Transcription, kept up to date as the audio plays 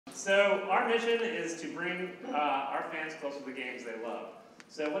So our mission is to bring our fans closer to the games they love.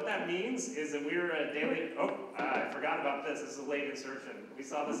 So what that means is that we're a daily, I forgot about this. This is a late insertion. We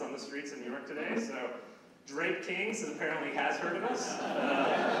saw this on the streets in New York today. So DraftKings apparently has heard of us.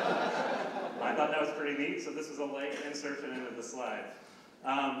 I thought that was pretty neat. So this was a late insertion into the slide.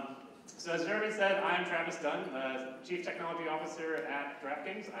 So as Jeremy said, I'm Travis Dunn, Chief Technology Officer at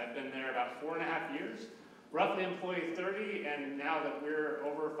DraftKings. I've been there about 4.5 years. Roughly employee 30, and now that we're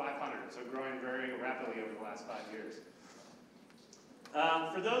over 500, so growing very rapidly over the last 5 years.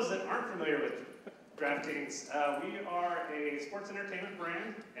 For those that aren't familiar with DraftKings, we are a sports entertainment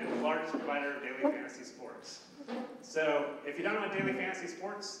brand and the largest provider of daily fantasy sports. So if you don't know what daily fantasy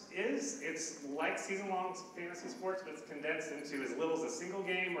sports is, it's like season-long fantasy sports, but it's condensed into as little as a single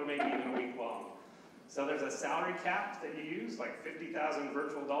game or maybe even a week long. So there's a salary cap that you use, like $50,000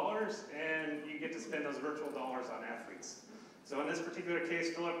 virtual dollars, and you get to spend those virtual dollars on athletes. So in this particular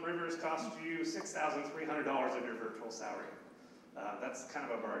case, Phillip Rivers cost you $6,300 of your virtual salary. That's kind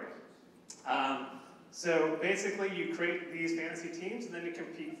of a bargain. So basically, you create these fantasy teams, and then you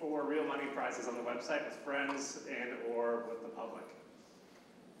compete for real money prizes on the website with friends and or with the public.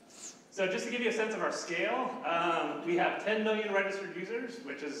 So just to give you a sense of our scale, we have 10 million registered users,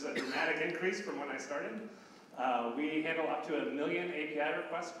 which is a dramatic increase from when I started. We handle up to 1 million API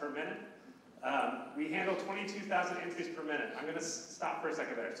requests per minute. We handle 22,000 entries per minute. I'm going to stop for a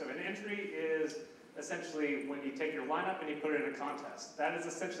second there. So an entry is essentially when you take your lineup and you put it in a contest. That is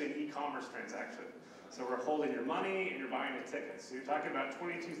essentially an e-commerce transaction. So we're holding your money and you're buying a ticket. So you're talking about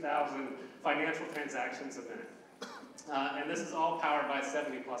 22,000 financial transactions a minute. And this is all powered by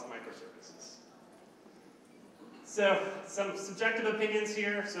 70+ microservices. So some subjective opinions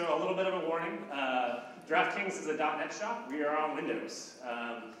here, so a little bit of a warning. DraftKings is a .NET shop. We are on Windows.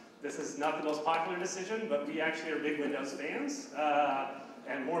 This is not the most popular decision, but we actually are big Windows fans.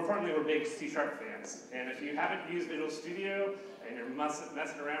 And more importantly, we're big C# fans. And if you haven't used Visual Studio and you're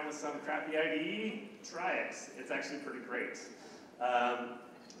messing around with some crappy IDE, try it. It's actually pretty great.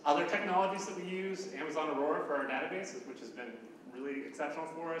 Other technologies that we use, Amazon Aurora for our databases, which has been really exceptional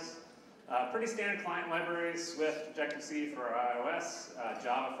for us. Pretty standard client libraries, Swift, Objective-C for our iOS,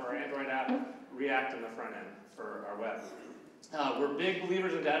 Java for our Android app, React on the front end for our web. We're big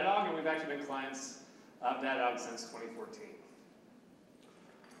believers in Datadog, and we've actually been clients of Datadog since 2014.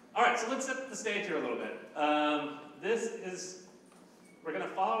 All right, so let's set the stage here a little bit. We're going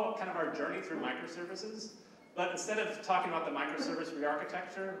to follow kind of our journey through microservices. But instead of talking about the microservice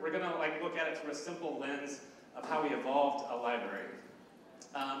re-architecture, we're going to look at it from a simple lens of how we evolved a library.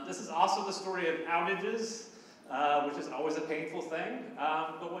 This is also the story of outages, which is always a painful thing.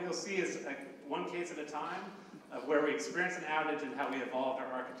 But what you'll see is one case at a time of where we experienced an outage and how we evolved our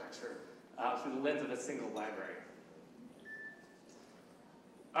architecture through the lens of a single library.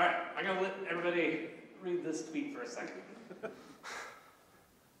 All right, I'm going to let everybody read this tweet for a second.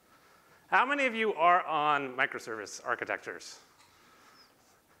 How many of you are on microservice architectures?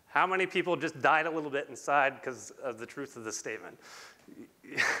 How many people just died a little bit inside because of the truth of this statement?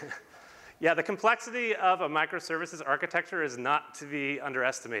 Yeah, the complexity of a microservices architecture is not to be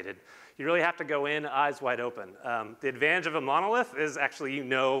underestimated. You really have to go in eyes wide open. The advantage of a monolith is actually you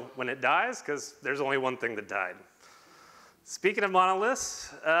know when it dies because there's only one thing that died. Speaking of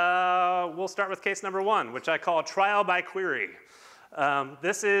monoliths, we'll start with case number 1, which I call trial by query.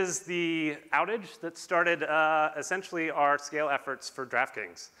 This is the outage that started essentially our scale efforts for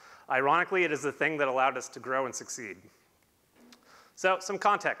DraftKings. Ironically, it is the thing that allowed us to grow and succeed. So some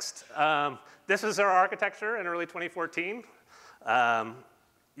context. This was our architecture in early 2014.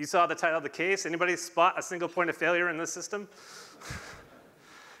 You saw the title of the case. Anybody spot a single point of failure in this system?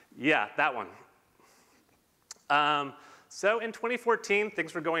 Yeah, that one. So in 2014,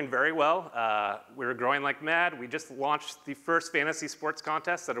 things were going very well. We were growing like mad. We just launched the first fantasy sports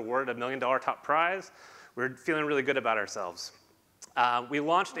contest that awarded a $1 million top prize. We were feeling really good about ourselves. We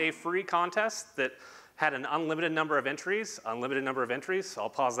launched a free contest that had an unlimited number of entries, so I'll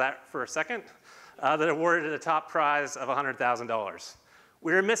pause that for a second, that awarded a top prize of $100,000.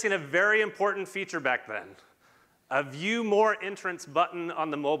 We were missing a very important feature back then, a view more entrants button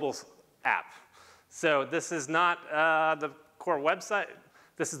on the mobile app. So this is not the core website.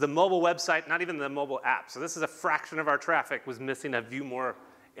 This is the mobile website, not even the mobile app. So this is a fraction of our traffic was missing a view more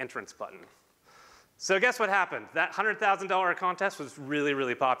entrance button. So guess what happened? That $100,000 contest was really,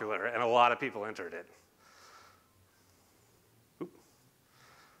 really popular, and a lot of people entered it.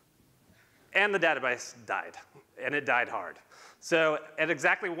 And the database died, and it died hard. So at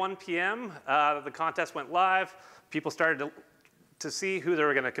exactly 1 p.m., the contest went live. People started to see who they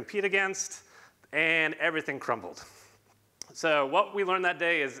were going to compete against, and everything crumbled. So what we learned that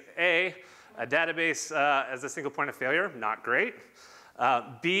day is A, a database as a single point of failure, not great.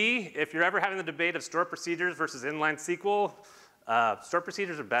 B, if you're ever having the debate of stored procedures versus inline SQL, stored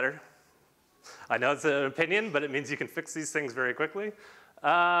procedures are better. I know it's an opinion, but it means you can fix these things very quickly.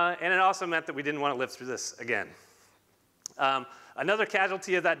 And it also meant that we didn't want to live through this again. Another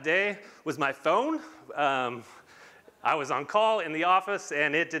casualty of that day was my phone. I was on call in the office,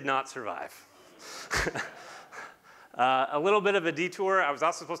 and it did not survive. A little bit of a detour. I was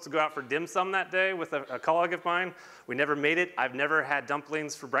also supposed to go out for dim sum that day with a colleague of mine. We never made it. I've never had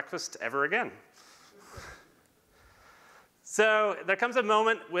dumplings for breakfast ever again. So there comes a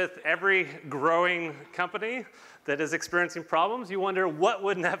moment with every growing company that is experiencing problems. You wonder, what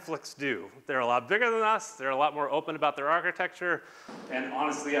would Netflix do? They're a lot bigger than us. They're a lot more open about their architecture. And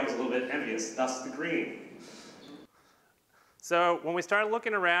honestly, I was a little bit envious, thus the green. So when we started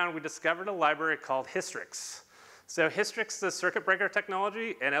looking around, we discovered a library called Hystrix. So Hystrix is a circuit breaker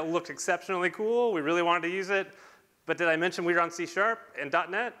technology, and it looked exceptionally cool. We really wanted to use it. But did I mention we were on C# and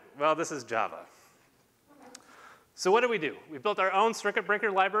 .NET? Well, this is Java. So what do? We built our own circuit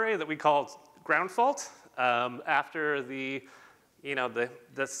breaker library that we called ground fault after the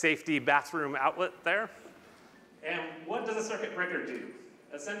safety bathroom outlet there. And what does a circuit breaker do?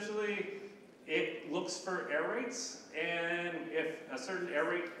 Essentially, it looks for error rates, and if a certain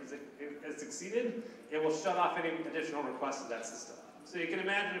error rate is exceeded, it will shut off any additional requests to that system. So you can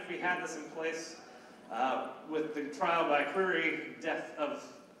imagine if we had this in place with the trial by query depth of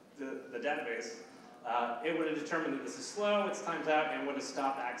the database, it would have determined that this is slow, it's timed out, and would have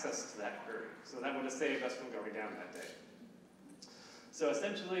stopped access to that query. So that would have saved us from going down that day. So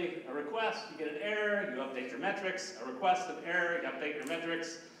essentially, a request, you get an error, you update your metrics. A request of error, you update your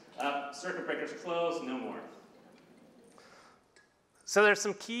metrics. Circuit breakers close, no more. So there's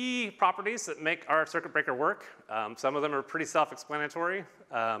some key properties that make our circuit breaker work. Some of them are pretty self-explanatory.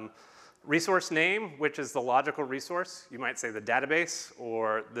 Resource name, which is the logical resource. You might say the database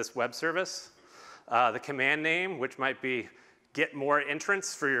or this web service. The command name, which might be get more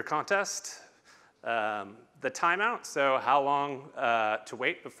entrants for your contest. The timeout, so how long to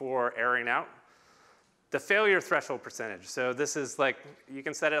wait before erroring out. The failure threshold percentage, so this is like, you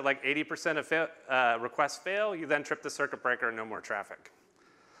can set it like 80% of requests fail, you then trip the circuit breaker and no more traffic.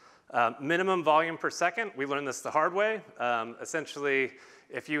 Minimum volume per second, we learned this the hard way. Essentially,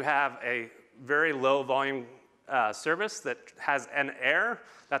 if you have a very low volume service that has an error,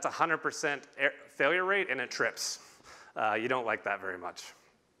 that's 100% failure rate and it trips. You don't like that very much.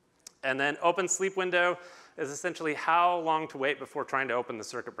 And then open sleep window is essentially how long to wait before trying to open the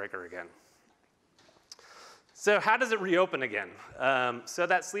circuit breaker again. So how does it reopen again? So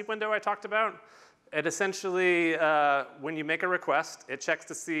that sleep window I talked about, it essentially, when you make a request, it checks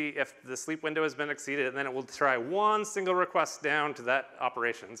to see if the sleep window has been exceeded, and then it will try one single request down to that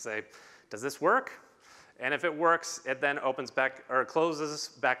operation and say, does this work? And if it works, it then opens back, or closes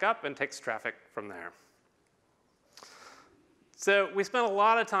back up and takes traffic from there. So we spent a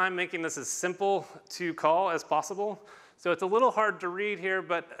lot of time making this as simple to call as possible. So it's a little hard to read here,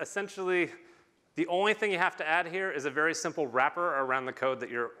 but essentially, the only thing you have to add here is a very simple wrapper around the code that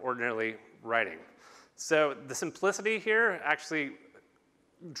you're ordinarily writing. So the simplicity here actually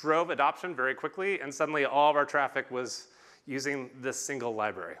drove adoption very quickly, and suddenly all of our traffic was using this single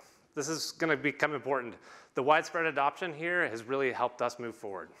library. This is going to become important. The widespread adoption here has really helped us move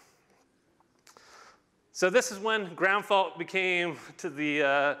forward. So this is when ground fault came to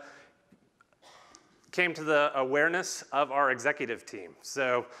the awareness of our executive team.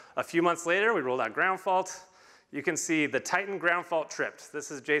 So a few months later, we rolled out ground fault. You can see the Titan ground fault tripped.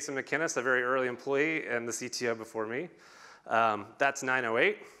 This is Jason McInnes, a very early employee and the CTO before me. That's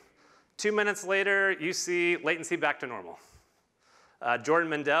 9:08. 2 minutes later, you see latency back to normal. Jordan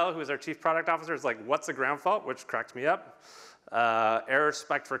Mendel, who is our chief product officer, is like, what's a ground fault? Which cracked me up. Error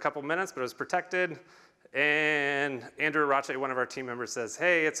spiked for a couple minutes, but it was protected. And Andrew Arache, one of our team members, says,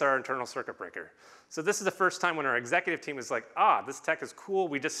 hey, it's our internal circuit breaker. So this is the first time when our executive team is like, this tech is cool,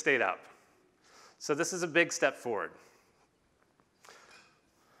 we just stayed up. So this is a big step forward.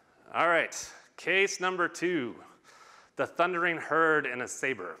 All right, case number 2, the thundering herd in a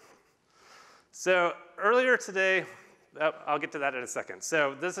saber. So earlier today, I'll get to that in a second.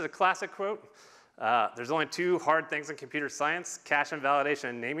 So this is a classic quote. There's only 2 hard things in computer science, cache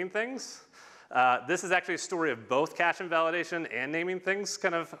invalidation and naming things. This is actually a story of both cache invalidation and naming things,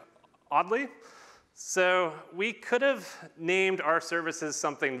 kind of oddly. So we could have named our services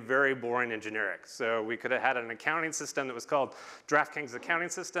something very boring and generic. So we could have had an accounting system that was called DraftKings accounting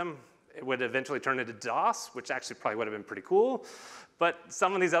system, It would eventually turn into DOS, which actually probably would have been pretty cool. But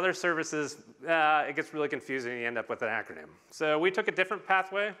some of these other services, it gets really confusing and you end up with an acronym. So we took a different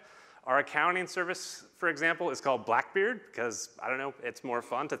pathway. Our accounting service, for example, is called Blackbeard because, I don't know, it's more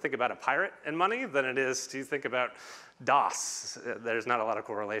fun to think about a pirate and money than it is to think about DOS. There's not a lot of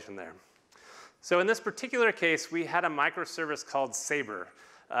correlation there. So in this particular case, we had a microservice called Sabre.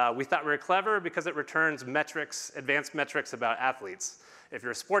 We thought we were clever because it returns metrics, advanced metrics about athletes. If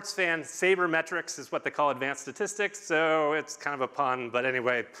you're a sports fan, Sabre metrics is what they call advanced statistics, so it's kind of a pun, but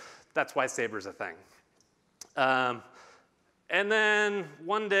anyway, that's why Sabre's a thing. And then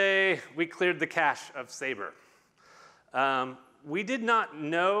one day, we cleared the cache of Sabre. We did not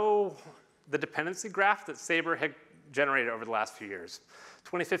know the dependency graph that Sabre had generated over the last few years.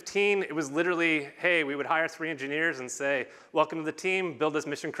 2015, it was literally, hey, we would hire 3 engineers and say, welcome to the team, build this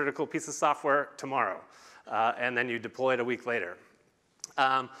mission critical piece of software tomorrow. And then you deploy it a week later.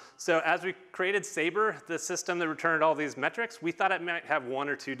 So as we created Sabre, the system that returned all these metrics, we thought it might have 1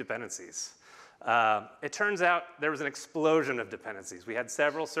 or 2 dependencies. It turns out there was an explosion of dependencies. We had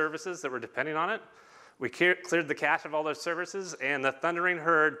several services that were depending on it. We cleared the cache of all those services, and the thundering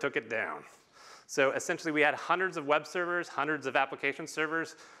herd took it down. So essentially, we had hundreds of web servers, hundreds of application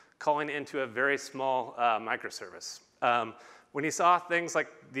servers calling into a very small microservice. When you saw things like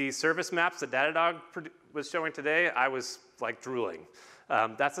the service maps that Datadog was showing today, I was like drooling.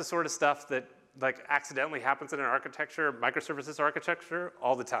 That's the sort of stuff that like accidentally happens in an architecture, microservices architecture,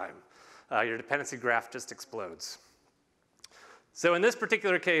 all the time. Your dependency graph just explodes. So in this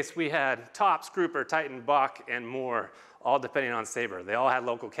particular case, we had Tops, Grouper, Titan, Bach, and more, all depending on Sabre. They all had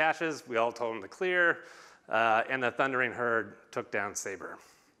local caches. We all told them to clear, and the thundering herd took down Sabre.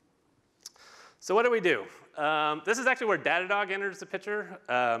 So what do we do? This is actually where Datadog enters the picture.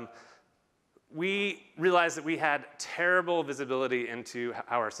 We realized that we had terrible visibility into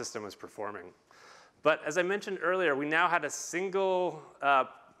how our system was performing. But as I mentioned earlier, we now had a single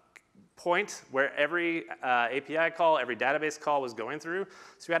point where every API call, every database call was going through.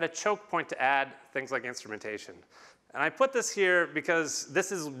 So we had a choke point to add things like instrumentation. And I put this here because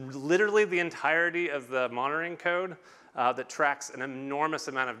this is literally the entirety of the monitoring code that tracks an enormous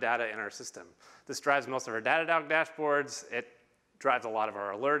amount of data in our system. This drives most of our Datadog dashboards. It drives a lot of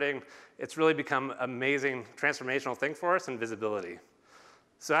our alerting. It's really become an amazing transformational thing for us in visibility.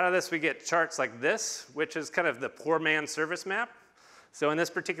 So out of this, we get charts like this, which is kind of the poor man's service map. So in this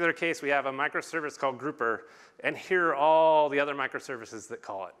particular case, we have a microservice called Grouper, and here are all the other microservices that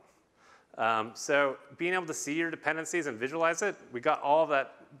call it. So being able to see your dependencies and visualize it, we got all of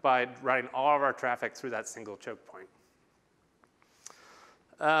that by routing all of our traffic through that single choke point.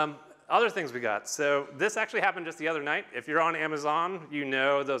 Other things we got. So this actually happened just the other night. If you're on Amazon, you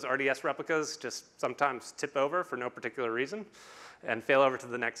know those RDS replicas just sometimes tip over for no particular reason and fail over to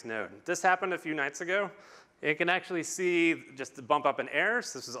the next node. This happened a few nights ago. You can actually see just the bump up in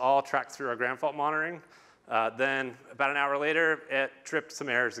errors. This is all tracked through our gram fault monitoring. Then about an hour later, it tripped some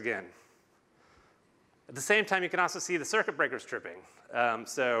errors again. At the same time, you can also see the circuit breakers tripping.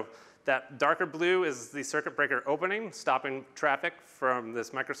 So that darker blue is the circuit breaker opening, stopping traffic from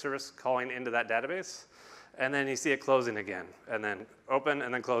this microservice calling into that database. And then you see it closing again, and then open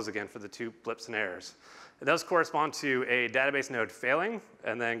and then close again for the 2 blips and errors. Those correspond to a database node failing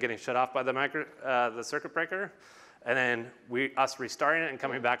and then getting shut off by the circuit breaker, and then us restarting it and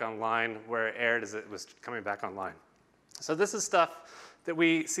coming back online where it erred as it was coming back online. So this is stuff that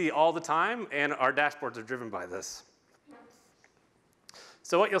we see all the time, and our dashboards are driven by this.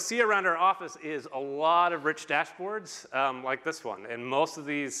 So what you'll see around our office is a lot of rich dashboards like this one, and most of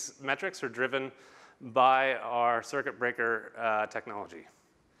these metrics are driven by our circuit breaker technology.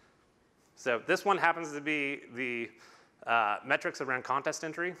 So this one happens to be the metrics around contest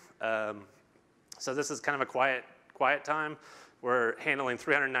entry. So this is kind of a quiet time. We're handling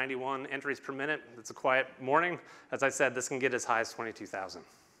 391 entries per minute. It's a quiet morning. As I said, this can get as high as 22,000.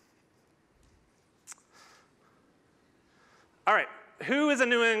 All right, who is a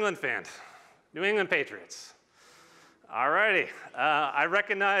New England fan? New England Patriots. All righty, I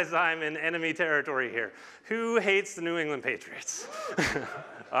recognize I'm in enemy territory here. Who hates the New England Patriots?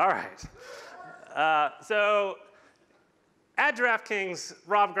 All right. So at DraftKings,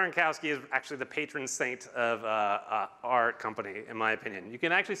 Rob Gronkowski is actually the patron saint of our company, in my opinion. You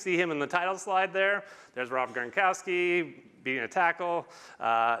can actually see him in the title slide there. There's Rob Gronkowski beating a tackle.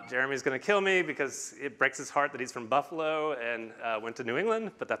 Jeremy's going to kill me because it breaks his heart that he's from Buffalo and went to New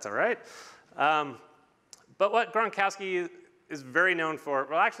England, but that's all right. But what Gronkowski is very known for,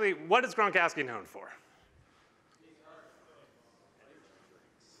 well, actually, what is Gronkowski known for?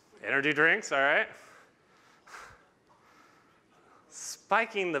 Energy drinks, all right.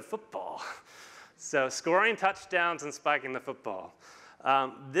 spiking the football. So scoring touchdowns and spiking the football.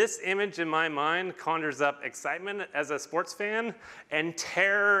 This image in my mind conjures up excitement as a sports fan and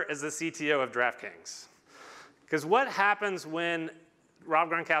terror as the CTO of DraftKings. Because what happens when Rob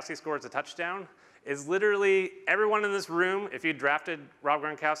Gronkowski scores a touchdown is literally everyone in this room, if you drafted Rob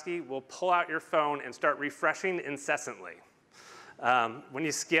Gronkowski, will pull out your phone and start refreshing incessantly. When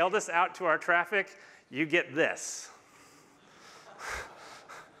you scale this out to our traffic, you get this.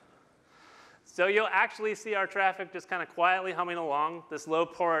 So you'll actually see our traffic just kind of quietly humming along. This low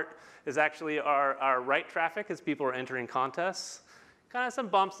part is actually our right traffic as people are entering contests. Kind of some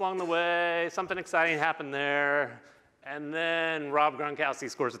bumps along the way, something exciting happened there, and then Rob Gronkowski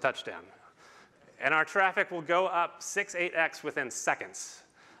scores a touchdown. And our traffic will go up 6, 8x within seconds.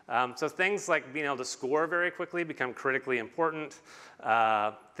 So things like being able to score very quickly become critically important.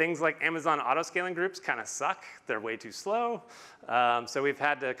 Things like Amazon auto-scaling groups kind of suck. They're way too slow. So we've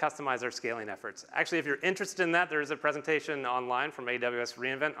had to customize our scaling efforts. Actually, if you're interested in that, there is a presentation online from AWS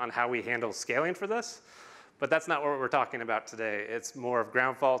reInvent on how we handle scaling for this. But that's not what we're talking about today. It's more of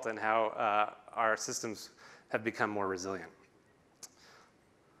ground fault and how our systems have become more resilient.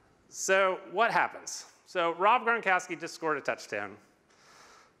 So what happens? So Rob Gronkowski just scored a touchdown.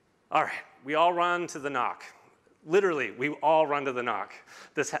 All right, we all run to the knock. Literally, we all run to the knock.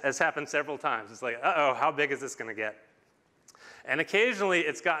 This has happened several times. It's like, uh-oh, how big is this going to get? And occasionally,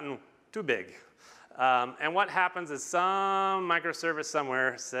 it's gotten too big. And what happens is some microservice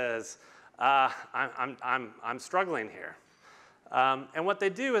somewhere says, I'm struggling here. And what they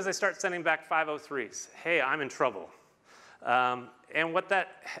do is they start sending back 503s. Hey, I'm in trouble. And what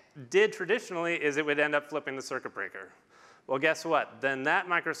that did traditionally is it would end up flipping the circuit breaker. Well, guess what? Then that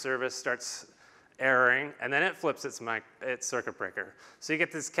microservice starts erroring, and then it flips its circuit breaker. So you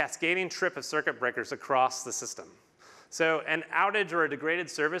get this cascading trip of circuit breakers across the system. So an outage or a degraded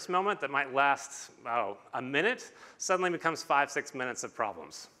service moment that might last, a minute suddenly becomes 5, 6 minutes of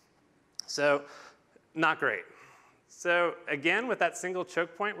problems. So not great. So again, with that single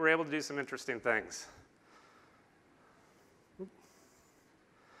choke point, we're able to do some interesting things.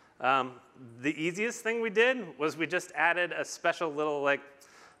 The easiest thing we did was we just added a special little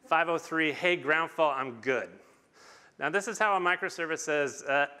 503, hey, ground fault, I'm good. Now this is how a microservice says,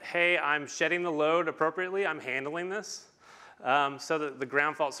 hey, I'm shedding the load appropriately, I'm handling this, so that the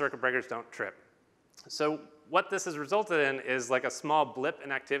ground fault circuit breakers don't trip. So what this has resulted in is like a small blip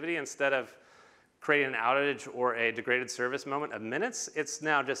in activity. Instead of creating an outage or a degraded service moment of minutes, it's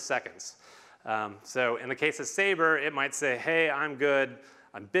now just seconds. So in the case of Sabre, it might say, hey, I'm good,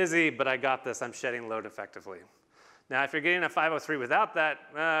 I'm busy, but I got this, I'm shedding load effectively. Now, if you're getting a 503 without that,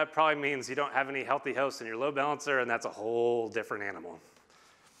 it probably means you don't have any healthy hosts in your load balancer, and that's a whole different animal.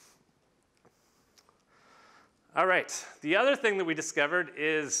 All right, the other thing that we discovered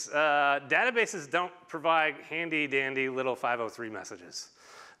is databases don't provide handy-dandy little 503 messages.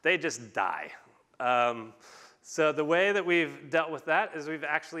 They just die. So the way that we've dealt with that is we've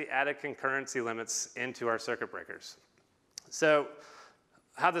actually added concurrency limits into our circuit breakers. So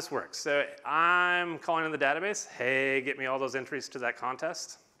how this works. So I'm calling in the database, hey, get me all those entries to that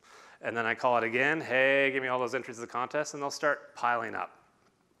contest. And then I call it again, hey, give me all those entries to the contest, and they'll start piling up.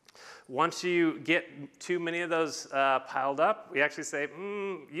 Once you get too many of those piled up, we actually say,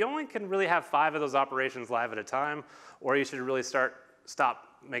 you only can really have 5 of those operations live at a time, or you should really stop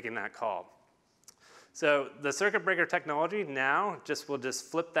making that call. So the circuit breaker technology now will just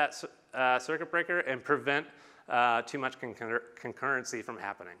flip that circuit breaker and prevent too much concurrency from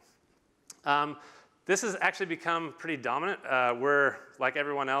happening. This has actually become pretty dominant. We're, like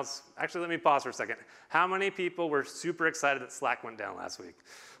everyone else, actually let me pause for a second. How many people were super excited that Slack went down last week?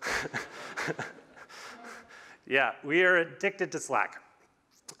 Yeah, we are addicted to Slack.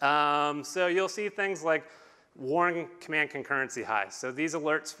 So you'll see things like warn command concurrency high. So these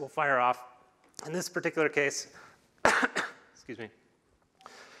alerts will fire off. In this particular case, excuse me.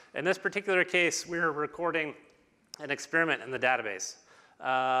 In this particular case, we're recording an experiment in the database.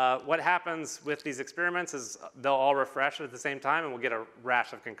 What happens with these experiments is they'll all refresh at the same time, and we'll get a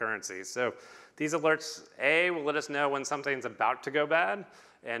rash of concurrency. So these alerts, A, will let us know when something's about to go bad,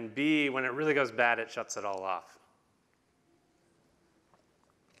 and B, when it really goes bad, it shuts it all off.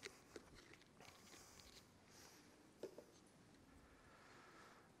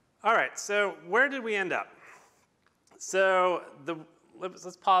 All right, so where did we end up? So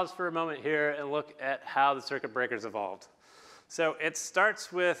let's pause for a moment here and look at how the circuit breakers evolved. So it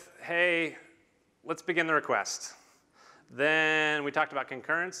starts with, hey, let's begin the request. Then we talked about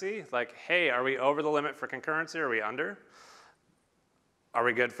concurrency, like, hey, are we over the limit for concurrency or are we under? Are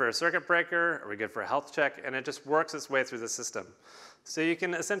we good for a circuit breaker? Are we good for a health check? And it just works its way through the system. So you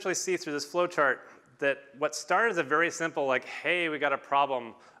can essentially see through this flow chart that what started as a very simple, like, hey, we got a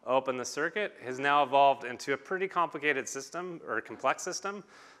problem, open the circuit, has now evolved into a pretty complicated system, or a complex system,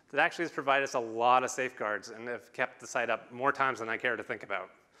 that actually has provided us a lot of safeguards and have kept the site up more times than I care to think about.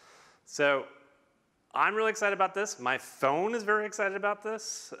 So I'm really excited about this. My phone is very excited about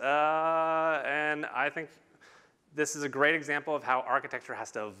this. And I think this is a great example of how architecture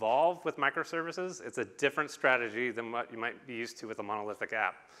has to evolve with microservices. It's a different strategy than what you might be used to with a monolithic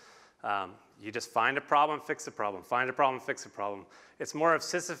app. You just find a problem, fix a problem, find a problem, fix a problem. It's more of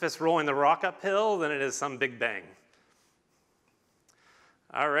Sisyphus rolling the rock uphill than it is some big bang.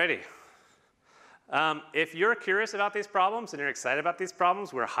 Alrighty. If you're curious about these problems and you're excited about these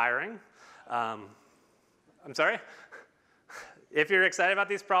problems, we're hiring. I'm sorry? If you're excited about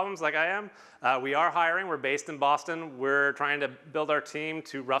these problems like I am, we are hiring. We're based in Boston. We're trying to build our team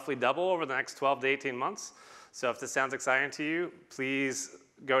to roughly double over the next 12 to 18 months. So if this sounds exciting to you, please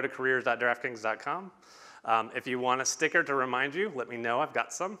go to careers.draftkings.com. If you want a sticker to remind you, let me know. I've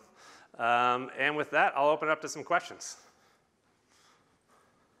got some. And with that, I'll open it up to some questions.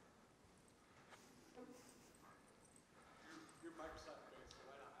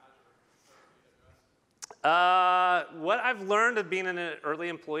 What I've learned of being an early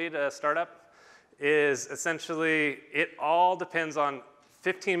employee at a startup is essentially it all depends on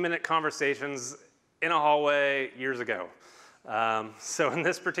 15-minute conversations in a hallway years ago. So in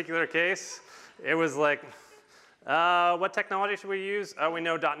this particular case, it was like, what technology should we use? Oh, we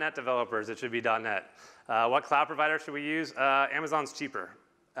know .NET developers. It should be .NET. What cloud provider should we use? Amazon's cheaper.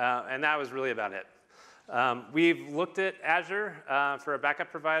 And that was really about it. We've looked at Azure for a backup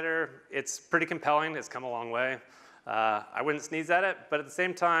provider. It's pretty compelling. It's come a long way. I wouldn't sneeze at it, but at the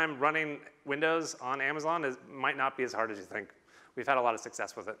same time, running Windows on Amazon might not be as hard as you think. We've had a lot of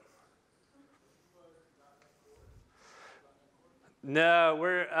success with it. No,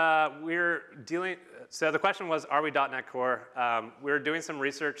 we're dealing, so the question was, are we .NET Core? We're doing some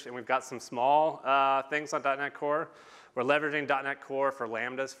research, and we've got some small things on .NET Core. We're leveraging .NET Core for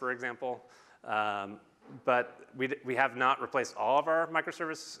Lambdas, for example. But we have not replaced all of our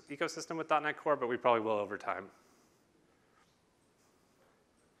microservice ecosystem with .NET Core, but we probably will over time.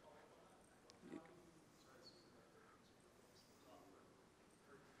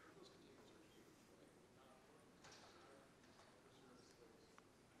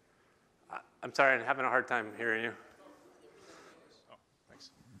 I'm sorry, I'm having a hard time hearing you. Oh, thanks.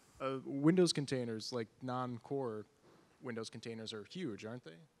 Windows containers, like non-core Windows containers, are huge, aren't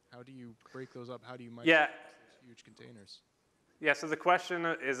they? How do you break those up? How do you migrate those huge containers? Yeah, so the question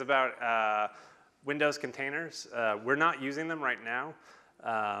is about Windows containers. We're not using them right now.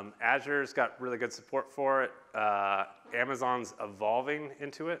 Azure's got really good support for it. Amazon's evolving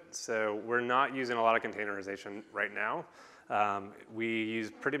into it, so we're not using a lot of containerization right now. We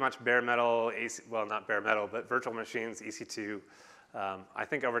use pretty much bare metal, well, not bare metal, but virtual machines, EC2. I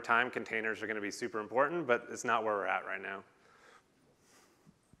think over time, containers are going to be super important, but it's not where we're at right now.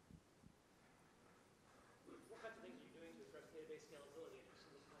 What kinds of things are you doing to address database scalability and some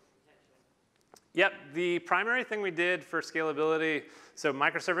of this kind of contention? Yep, the primary thing we did for scalability, so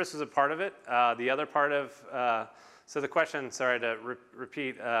microservice was a part of it. The other part of, so the question, sorry to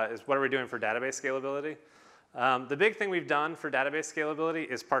repeat, is what are we doing for database scalability? The big thing we've done for database scalability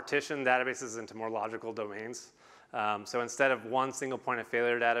is partition databases into more logical domains. So instead of one single point of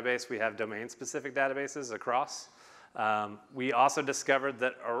failure database, we have domain-specific databases across. We also discovered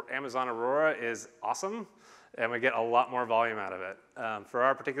that Amazon Aurora is awesome, and we get a lot more volume out of it. For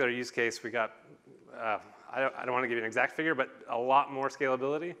our particular use case, we got, I don't want to give you an exact figure, but a lot more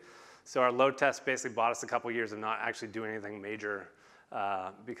scalability. So our load test basically bought us a couple years of not actually doing anything major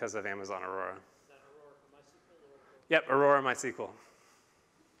because of Amazon Aurora. Yep, Aurora MySQL.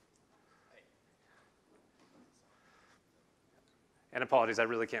 And apologies, I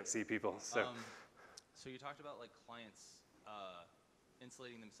really can't see people. So you talked about like clients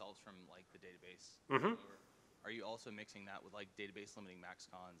insulating themselves from like the database. Mm-hmm. Are you also mixing that with like database limiting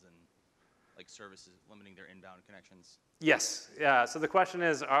maxcons and like services limiting their inbound connections? Yes. Yeah. So the question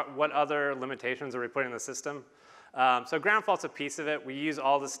is, what other limitations are we putting in the system? So ground fault's a piece of it. We use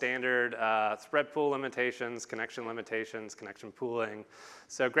all the standard spread pool limitations, connection pooling.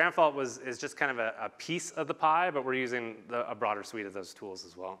 So ground fault is just kind of a piece of the pie, but we're using a broader suite of those tools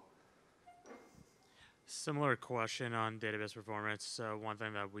as well. Similar question on database performance. So one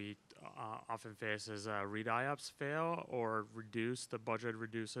thing that we often face is read IOPS fail or reduce. The budget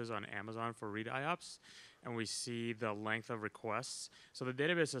reduces on Amazon for read IOPS, and we see the length of requests. So the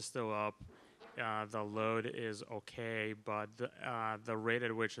database is still up, the load is okay, but the rate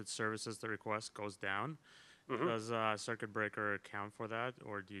at which it services the request goes down. Does circuit breaker account for that,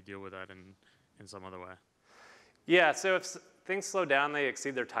 or do you deal with that in some other way? Yeah, so if things slow down, they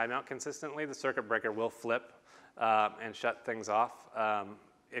exceed their timeout consistently, the circuit breaker will flip and shut things off.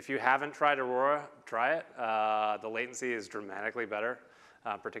 If you haven't tried Aurora, try it. The latency is dramatically better,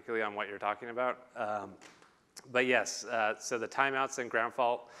 particularly on what you're talking about. But yes, so the timeouts in ground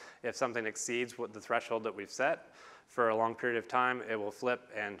fault, if something exceeds what the threshold that we've set for a long period of time, it will flip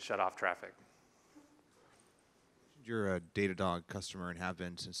and shut off traffic. You're a Datadog customer and have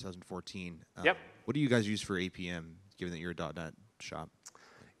been since 2014. Yep. What do you guys use for APM, given that you're a .NET shop?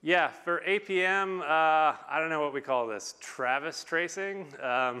 Yeah, for APM, I don't know what we call this, Travis tracing.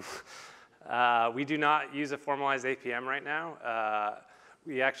 We do not use a formalized APM right now.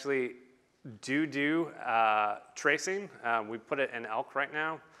 We actually do tracing. We put it in Elk right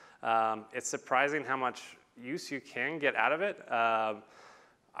now. It's surprising how much use you can get out of it.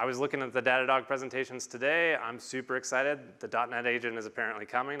 I was looking at the Datadog presentations today. I'm super excited. The .NET agent is apparently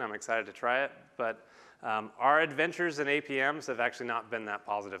coming. I'm excited to try it. But our adventures in APMs have actually not been that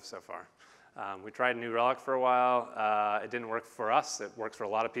positive so far. We tried New Relic for a while. It didn't work for us. It works for a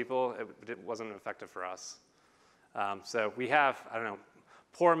lot of people. It wasn't effective for us. So we have, I don't know,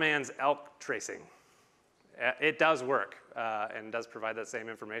 poor man's Elk tracing. It does work and does provide that same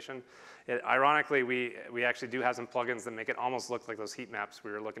information. Ironically, we actually do have some plugins that make it almost look like those heat maps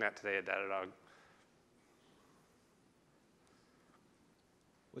we were looking at today at Datadog.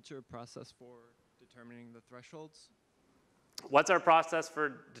 What's your process for determining the thresholds? What's our process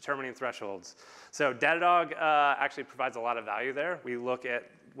for determining thresholds? So Datadog actually provides a lot of value there. We look at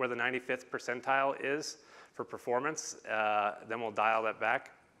where the 95th percentile is for performance. Then we'll dial that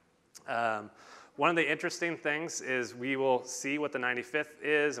back. One of the interesting things is we will see what the 95th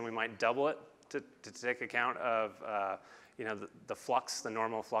is, and we might double it to take account of the flux, the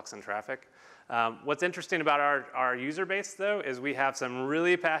normal flux in traffic. What's interesting about our user base, though, is we have some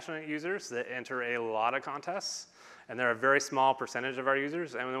really passionate users that enter a lot of contests, and they're a very small percentage of our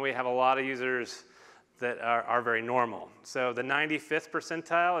users. And then we have a lot of users that are very normal. So the 95th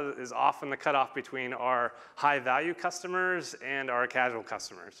percentile is often the cutoff between our high-value customers and our casual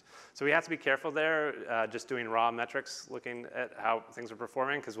customers. So we have to be careful there, just doing raw metrics, looking at how things are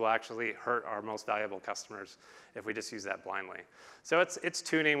performing, because we'll actually hurt our most valuable customers if we just use that blindly. So it's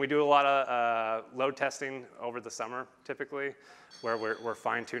tuning. We do a lot of load testing over the summer, typically, where we're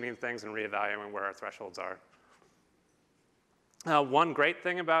fine-tuning things and reevaluating where our thresholds are. One great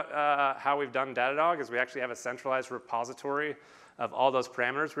thing about how we've done Datadog is we actually have a centralized repository of all those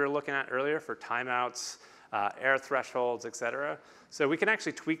parameters we were looking at earlier for timeouts, error thresholds, et cetera. So we can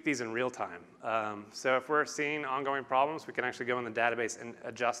actually tweak these in real time. So if we're seeing ongoing problems, we can actually go in the database and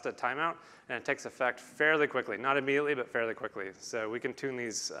adjust a timeout, and it takes effect fairly quickly. Not immediately, but fairly quickly. So we can tune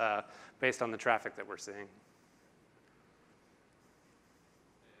these based on the traffic that we're seeing.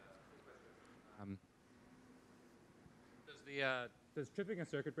 Does tripping a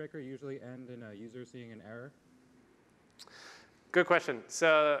circuit breaker usually end in a user seeing an error? Good question.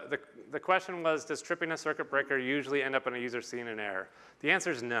 So the question was, does tripping a circuit breaker usually end up in a user seeing an error? The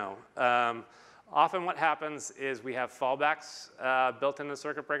answer is no. Often what happens is we have fallbacks built into the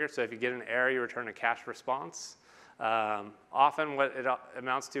circuit breaker. So if you get an error, you return a cache response. Often what it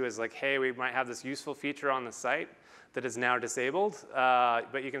amounts to is like, hey, we might have this useful feature on the site that is now disabled,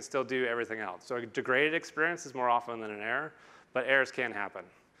 but you can still do everything else. So a degraded experience is more often than an error, but errors can happen.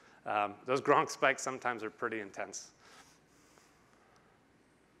 Those Gronk spikes sometimes are pretty intense.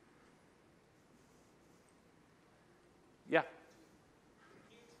 Yeah?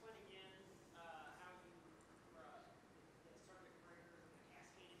 Can you explain again how you, the circuit breaker and the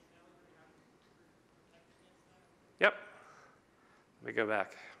cascading failure, how you protect against that? Yep. Let me go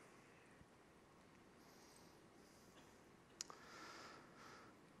back.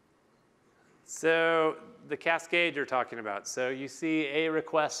 So the cascade you're talking about. So you see a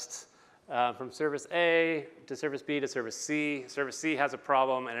request from service A to service B to service C. Service C has a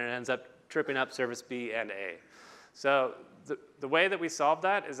problem, and it ends up tripping up service B and A. So the way that we solve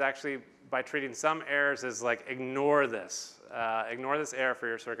that is actually by treating some errors as like, ignore this error for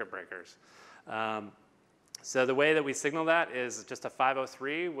your circuit breakers. So the way that we signal that is just a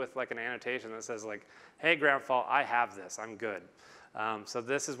 503 with like an annotation that says like, hey, ground fault, I have this, I'm good. So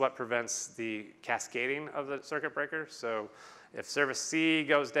this is what prevents the cascading of the circuit breaker. So if service C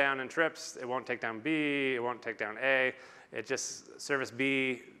goes down and trips, it won't take down B, it won't take down A. It just, service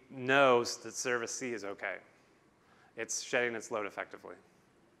B knows that service C is okay. It's shedding its load effectively.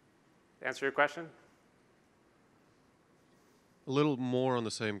 Answer your question? A little more on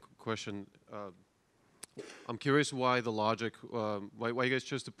the same question. I'm curious why the logic, why you guys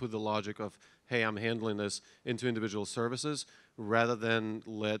chose to put the logic of, hey, I'm handling this into individual services, rather than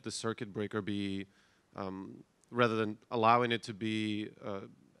let the circuit breaker be, rather than allowing it to be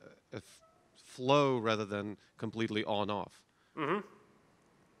a flow rather than completely on-off. Mm-hmm.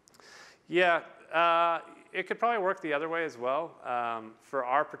 Yeah, it could probably work the other way as well. For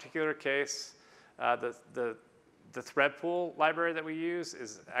our particular case, the thread pool library that we use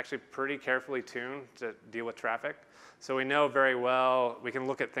is actually pretty carefully tuned to deal with traffic. So we know very well, we can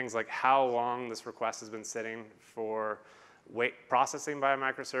look at things like how long this request has been sitting for processing by a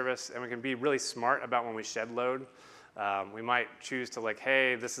microservice, and we can be really smart about when we shed load. We might choose to like,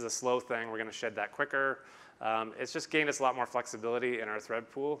 hey, this is a slow thing, we're gonna shed that quicker. It's just gained us a lot more flexibility in our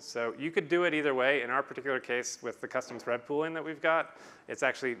thread pool. So you could do it either way. In our particular case, with the custom thread pooling that we've got, it's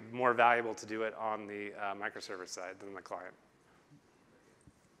actually more valuable to do it on the microservice side than the client.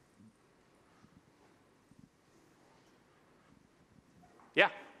 Yeah? I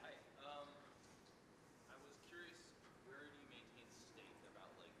was curious, where do you maintain state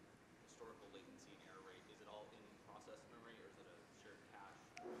about like historical latency and error rate? Is it all in process memory or is it a shared cache?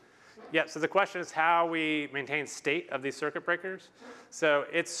 Yeah, so the question is how we maintain state of these circuit breakers. So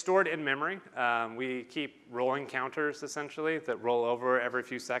it's stored in memory. We keep rolling counters, essentially, that roll over every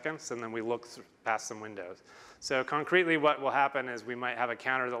few seconds, and then we look past some windows. So concretely, what will happen is we might have a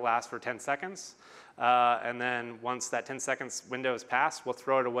counter that lasts for 10 seconds, and then once that 10 seconds window is passed, we'll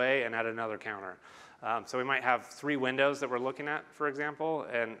throw it away and add another counter. So we might have 3 windows that we're looking at, for example,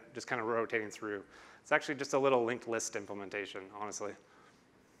 and just kind of rotating through. It's actually just a little linked list implementation, honestly.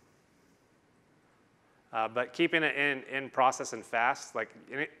 But keeping it in process and fast, like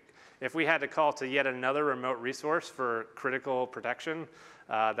if we had to call to yet another remote resource for critical protection,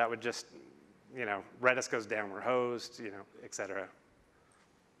 that would just, Redis goes down, we're hosed, et cetera.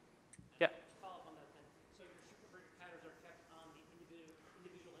 Yeah. Follow up on that then. So your circuit breaker counters are kept on the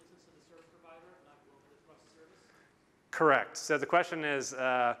individual instance of the service provider, not globally across the service? Correct. So the question is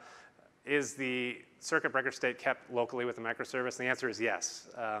the circuit breaker state kept locally with the microservice? And the answer is yes.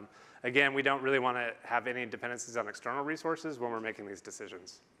 Again, we don't really want to have any dependencies on external resources when we're making these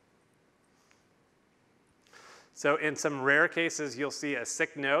decisions. So in some rare cases, you'll see a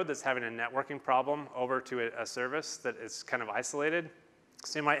sick node that's having a networking problem over to a service that is kind of isolated.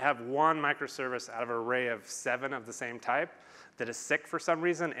 So you might have one microservice out of an array of 7 of the same type that is sick for some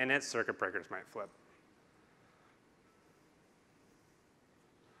reason, and its circuit breakers might flip.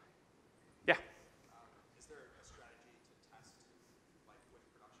 Yeah? Is there a strategy to test like with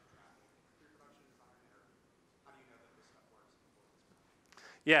production traffic in a pre-production environment, or how do you know that this stuff works before it's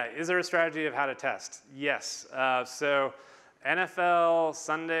production? Yeah, is there a strategy of how to test? Yes. So NFL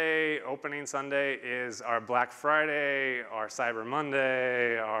Sunday, opening Sunday is our Black Friday, our Cyber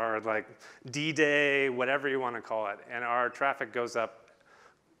Monday, our like D-Day, whatever you want to call it. And our traffic goes up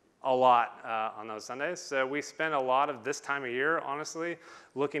a lot on those Sundays. So we spend a lot of this time of year, honestly,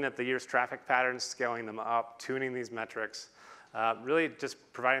 looking at the year's traffic patterns, scaling them up, tuning these metrics, really just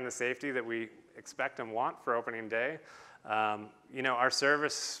providing the safety that we expect and want for opening day. Our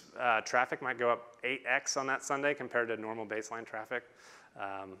service traffic might go up 8x on that Sunday compared to normal baseline traffic.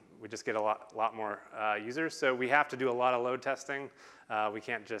 We just get a lot more users, so we have to do a lot of load testing. We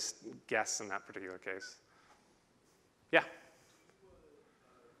can't just guess in that particular case. Yeah?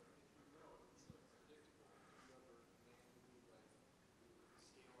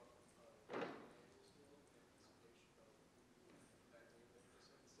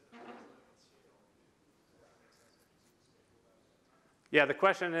 Yeah, the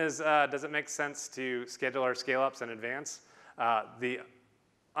question is, does it make sense to schedule our scale-ups in advance? The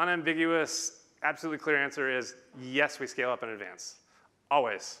unambiguous, absolutely clear answer is yes, we scale up in advance,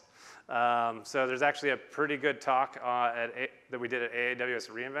 always. So there's actually a pretty good talk that we did at AWS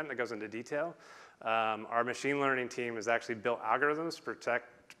reInvent that goes into detail. Our machine learning team has actually built algorithms to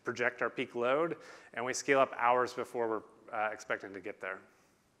project our peak load, and we scale up hours before we're expecting to get there.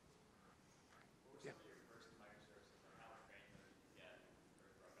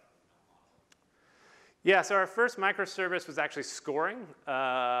 Yeah, so our first microservice was actually scoring.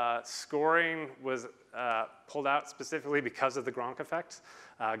 Scoring was pulled out specifically because of the Gronk effect.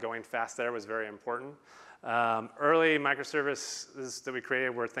 Going fast there was very important. Early microservices that we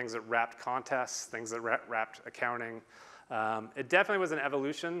created were things that wrapped contests, things that wrapped accounting. It definitely was an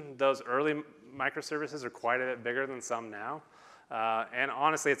evolution. Those early microservices are quite a bit bigger than some now. And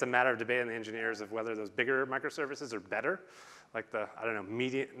honestly, it's a matter of debate in the engineers of whether those bigger microservices are better. Like the,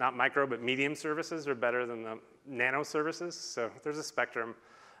 medium, not micro, but medium services are better than the nano services. So there's a spectrum.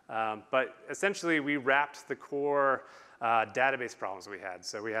 But essentially, we wrapped the core database problems we had.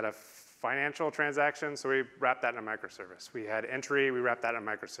 So we had a financial transaction, so we wrapped that in a microservice. We had entry, we wrapped that in a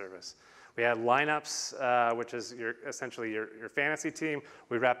microservice. We had lineups, which is essentially your fantasy team.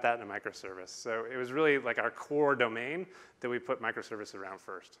 We wrapped that in a microservice. So it was really like our core domain that we put microservices around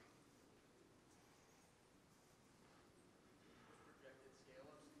first. Projected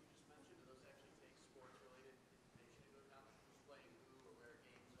scale-ups that you just mentioned, do those actually take sports-related information into account, like who's playing who, or where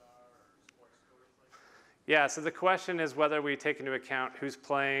games are, or sports stories like that? Yeah, so the question is whether we take into account who's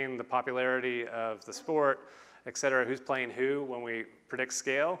playing, the popularity of the sport, et cetera, who's playing who when we predict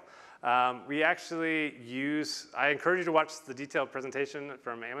scale. We actually use, I encourage you to watch the detailed presentation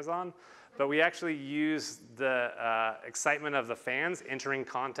from Amazon, but we actually use the excitement of the fans entering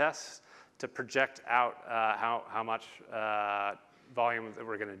contests to project out how much volume that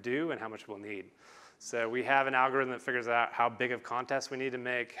we're going to do and how much we'll need. So we have an algorithm that figures out how big of contests we need to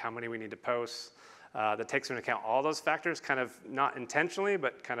make, how many we need to post, that takes into account all those factors, kind of not intentionally,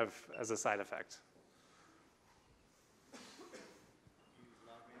 but kind of as a side effect.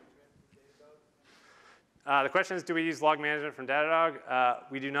 The question is, do we use log management from Datadog?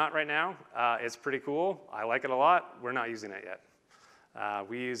 We do not right now. It's pretty cool. I like it a lot. We're not using it yet.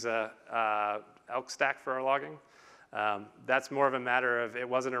 We use Elk Stack for our logging. That's more of a matter of it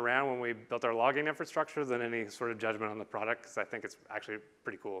wasn't around when we built our logging infrastructure than any sort of judgment on the product, because I think it's actually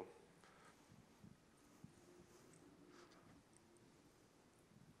pretty cool.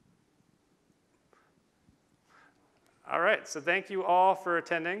 All right, so thank you all for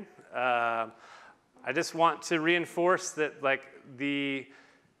attending. I just want to reinforce that like the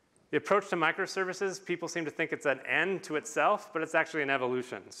approach to microservices, people seem to think it's an end to itself, but it's actually an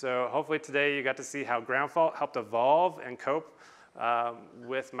evolution. So hopefully today you got to see how Groundfault helped evolve and cope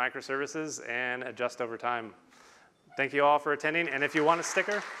with microservices and adjust over time. Thank you all for attending, and if you want a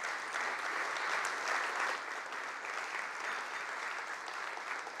sticker,